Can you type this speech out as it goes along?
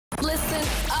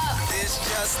Listen up. This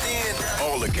just in.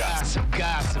 All the gossip.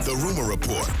 The Rumor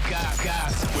Report.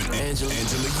 Gossip. With Angela Yee.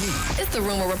 It's the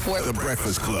Rumor Report. The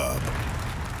Breakfast Club.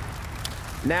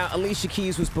 Now, Alicia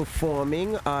Keys was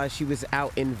performing. She was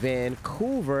out in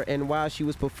Vancouver, and while she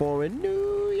was performing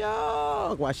New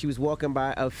York, while she was walking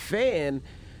by, a fan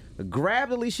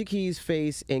grabbed Alicia Keys'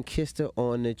 face and kissed her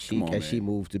on the cheek as she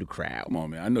moved through the crowd. Come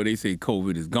on, man. I know they say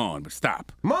COVID is gone, but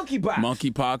stop. Monkeypox.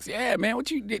 Monkeypox. Yeah, man. What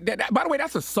you did? By the way,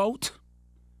 that's assault.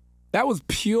 That was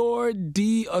pure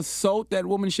D assault. That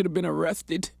woman should have been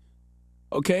arrested.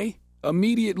 Okay?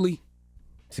 Immediately.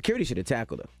 Security should have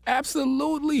tackled her.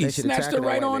 Absolutely. Snatched her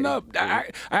right on up.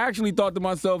 I actually thought to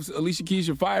myself, Alicia Keys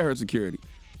should fire her security.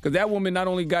 Because that woman not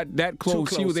only got that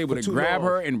close, she was able to grab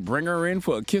her and bring her in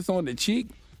for a kiss on the cheek.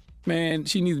 Man,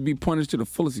 she needs to be punished to the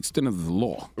fullest extent of the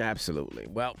law. Absolutely.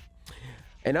 Well,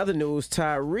 in other news,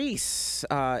 Tyrese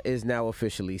is now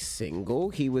officially single.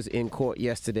 He was in court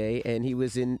yesterday, and he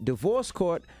was in divorce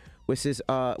court with his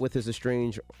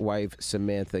estranged wife,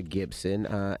 Samantha Gibson.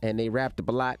 And they wrapped up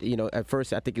a lot. You know, at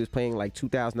first, I think he was paying like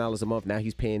 $2,000 a month. Now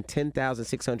he's paying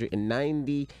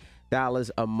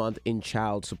 $10,690 a month in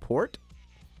child support.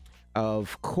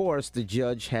 Of course, the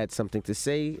judge had something to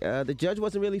say. The judge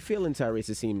wasn't really feeling Tyrese,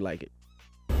 it seemed like it.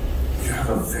 You have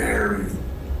a very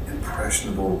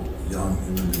impressionable young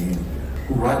human being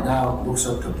who right now looks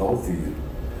up to both of you.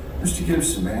 Mr.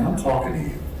 Gibson, man, I'm talking to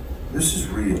you. This is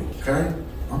real, okay?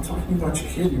 I'm talking about your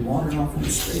kid. You're wandering off into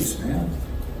space, man.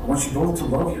 I want you both to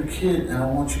love your kid, and I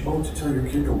want you both to tell your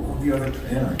kid to love the other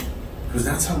parent. Because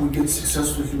that's how we get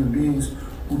successful human beings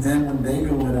who then, when they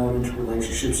go out into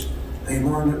relationships, they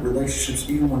learn that relationships,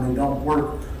 even when they don't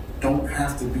work, don't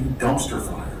have to be dumpster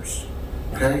fires,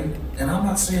 okay? And I'm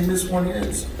not saying this one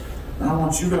is. And I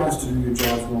want you guys to do your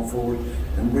jobs going forward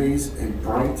and raise a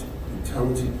bright,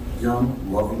 intelligent,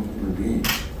 young, loving human being.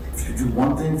 If you do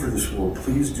one thing for this world,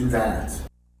 please do that.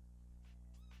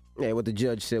 Yeah, what the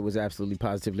judge said was absolutely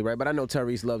positively right. But I know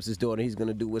Tyrese loves his daughter. He's going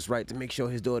to do what's right to make sure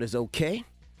his daughter's okay.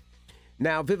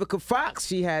 Now, Vivica Fox,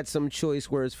 she had some choice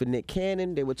words for Nick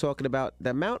Cannon. They were talking about the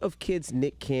amount of kids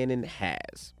Nick Cannon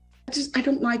has. I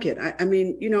don't like it. I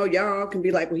mean, you know, y'all can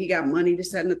be like, well, he got money,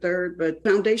 this, that, and the third, but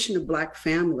foundation of Black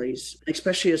families,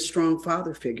 especially a strong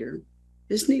father figure,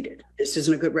 is needed. This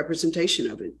isn't a good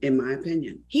representation of it, in my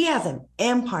opinion. He has an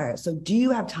empire. So do you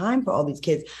have time for all these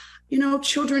kids? You know,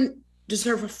 children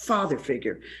deserve a father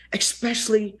figure,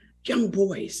 especially young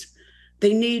boys.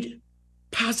 They need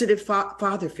positive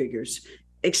father figures,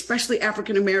 especially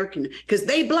African-American, because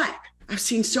they Black. I've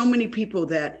seen so many people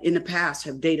that in the past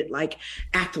have dated like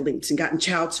athletes and gotten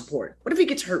child support. What if he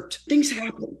gets hurt? Things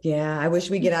happen. Yeah, I wish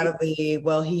we get out of the,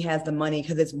 well, he has the money,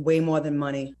 because it's way more than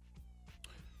money.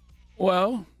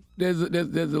 Well, there's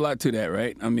a lot to that,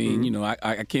 right? I mean, you know,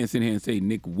 I can't sit here and say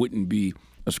Nick wouldn't be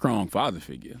a strong father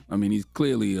figure. I mean, he's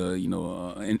clearly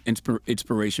an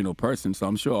inspirational person, so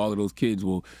I'm sure all of those kids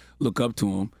will look up to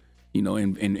him, you know,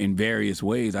 in various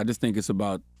ways. I just think it's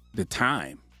about the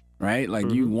time, right?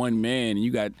 Like you one man and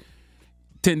you got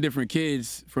 10 different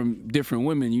kids from different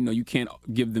women, you know, you can't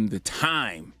give them the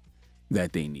time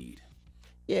that they need.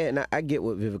 Yeah, and I get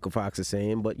what Vivica Fox is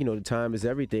saying, but, you know, the time is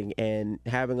everything, and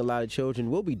having a lot of children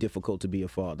will be difficult to be a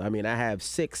father. I mean, I have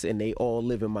 6, and they all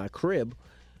live in my crib.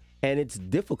 And it's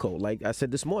difficult. Like I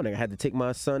said this morning, I had to take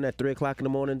my son at 3 o'clock in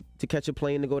the morning to catch a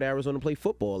plane to go to Arizona to play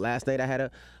football. Last night I had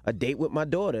a date with my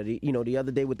daughter. The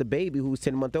other day with the baby who's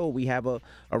 10-month-old, we have a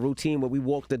routine where we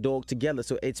walk the dog together,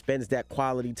 so it spends that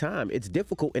quality time. It's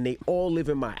difficult, and they all live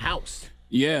in my house.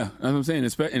 Yeah, that's what I'm saying.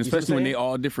 Especially when they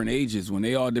all different ages. When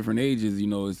they all different ages, you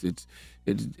know,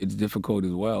 it's difficult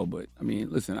as well. But I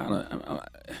mean, listen,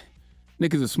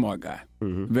 Nick is a smart guy,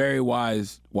 very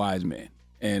wise man.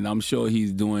 And I'm sure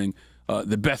he's doing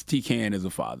the best he can as a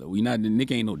father.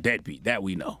 Nick ain't no deadbeat. That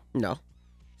we know. No.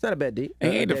 It's not a bad deed. He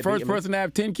ain't the first person to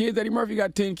have 10 kids. Eddie Murphy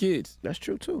got 10 kids. That's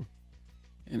true, too.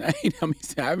 And I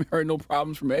haven't heard no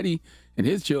problems from Eddie and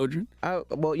his children.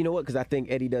 Well, you know what? Because I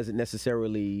think Eddie doesn't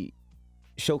necessarily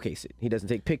showcase it. He doesn't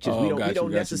take pictures. Oh, we don't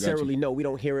got necessarily you. know. We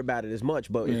don't hear about it as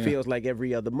much, but it feels like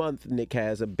every other month Nick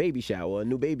has a baby shower, a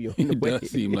new baby on the way. It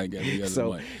does seem like every other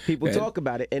month. So people talk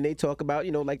about it, and they talk about,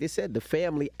 you know, like they said, the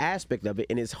family aspect of it,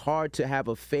 and it's hard to have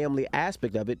a family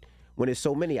aspect of it when there's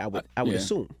so many, I would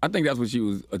assume. I think that's what she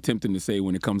was attempting to say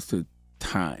when it comes to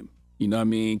time. You know what I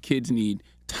mean? Kids need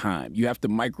time. You have to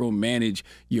micromanage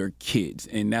your kids,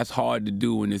 and that's hard to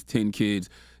do when there's 10 kids,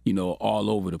 all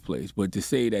over the place. But to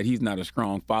say that he's not a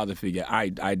strong father figure,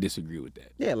 I disagree with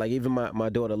that. Yeah, like even my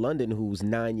daughter London, who's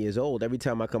 9 years old, every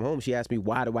time I come home, she asks me,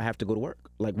 why do I have to go to work?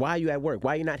 Like, why are you at work?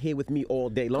 Why are you not here with me all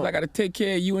day long? I got to take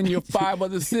care of you and your 5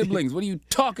 other siblings. What are you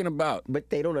talking about? But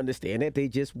they don't understand that. They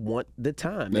just want the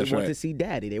time. That's they want right. to see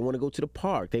daddy. They want to go to the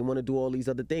park. They want to do all these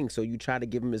other things. So you try to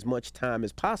give them as much time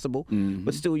as possible,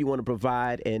 but still you want to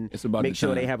provide and make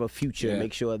sure they have a future,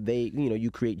 make sure they,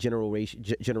 you create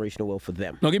generational wealth for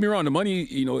them. Don't get me wrong. The money,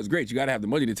 is great. You got to have the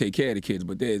money to take care of the kids,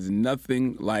 but there's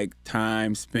nothing like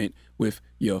time spent with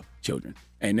your children.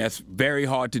 And that's very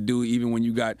hard to do even when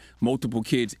you got multiple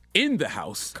kids in the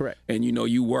house. Correct. And,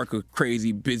 you work a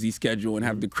crazy busy schedule and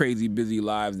have the crazy busy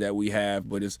lives that we have,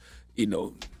 but it's,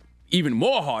 even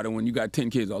more harder when you got 10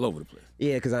 kids all over the place.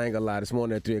 Yeah, because I ain't going to lie. This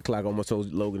morning at 3 o'clock, I almost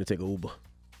told Logan to take an Uber.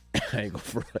 I ain't going to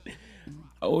front.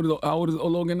 How old is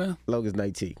Logan now? Logan's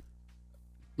 19.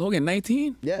 Logan,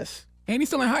 19? Yes. And he's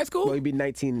still in high school? Well, he'll be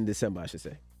 19 in December, I should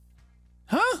say.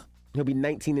 Huh? He'll be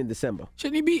 19 in December.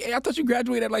 Shouldn't he be? I thought you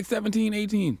graduated at like 17,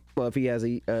 18. Well, if he has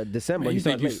a December, Man, you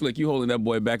think you slick? You holding that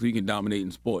boy back so he can dominate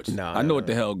in sports? Nah, I know what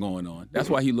the hell going on. That's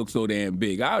why he looks so damn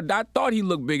big. I thought he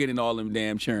looked bigger than all them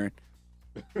damn churn.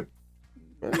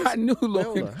 I knew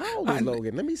Logan. How old is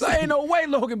Logan? Let me see. There ain't no way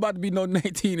Logan about to be no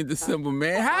 19 in December,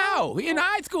 man. How? He in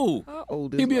high school. How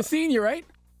old is He'll be a senior, right?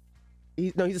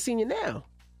 He's a senior now.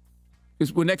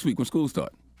 It's next week when school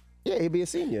starts. Yeah, he'll be a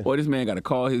senior. Boy, this man got to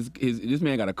call this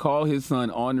man got to call his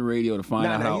son on the radio to find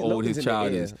out how old his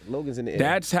child is. Logan's in the air.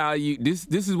 That's how you. This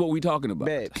is what we talking about.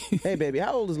 Babe. Hey, baby,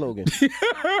 how old is Logan?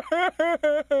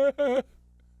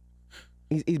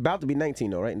 He's about to be 19,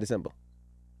 though, right, in December.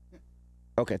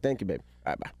 Okay, thank you, baby.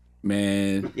 All right, bye.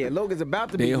 Man, yeah, Logan's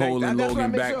about to be 19. They holding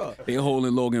Logan back. Sure. They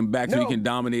holding Logan back so he can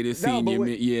dominate his senior.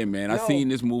 Yeah, man, I've seen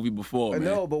this movie before, man.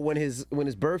 No, but when his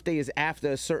birthday is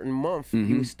after a certain month,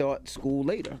 you start school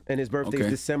later, and his birthday is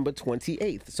December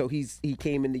 28th. So he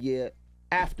came in the year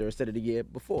after instead of the year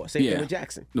before. Same thing with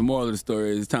Jackson. The moral of the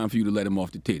story is it's time for you to let him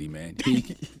off the titty, man.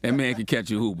 That man can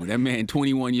catch a hooper. That man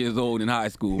 21 years old in high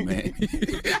school, man.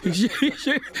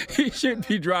 he should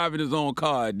be driving his own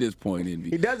car at this point.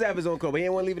 He does have his own car, but he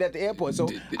didn't want to leave it at the airport. So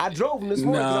I drove him this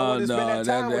morning because I wanted to spend that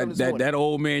time with him this morning. That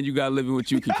old man you got living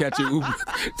with you can catch an Uber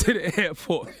to the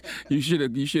airport. You should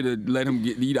have let him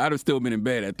get. I'd have still been in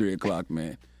bed at 3 o'clock,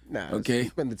 man. Nah, okay.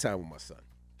 Spend the time with my son.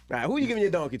 All right, who are you giving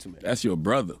your donkey to, man? That's your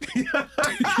brother.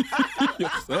 Your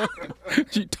son?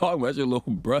 You talking about your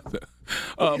little brother.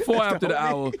 4 after the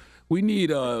hour, we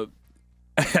need I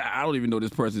don't even know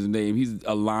this person's name. He's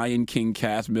a Lion King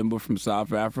cast member from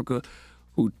South Africa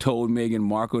who told Meghan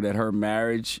Markle that her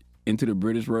marriage into the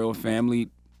British royal family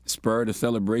spurred a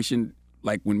celebration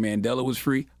like when Mandela was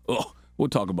free. Oh, we'll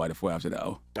talk about it 4 after the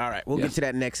hour. All right, we'll get to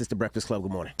that next. It's The Breakfast Club.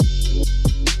 Good morning.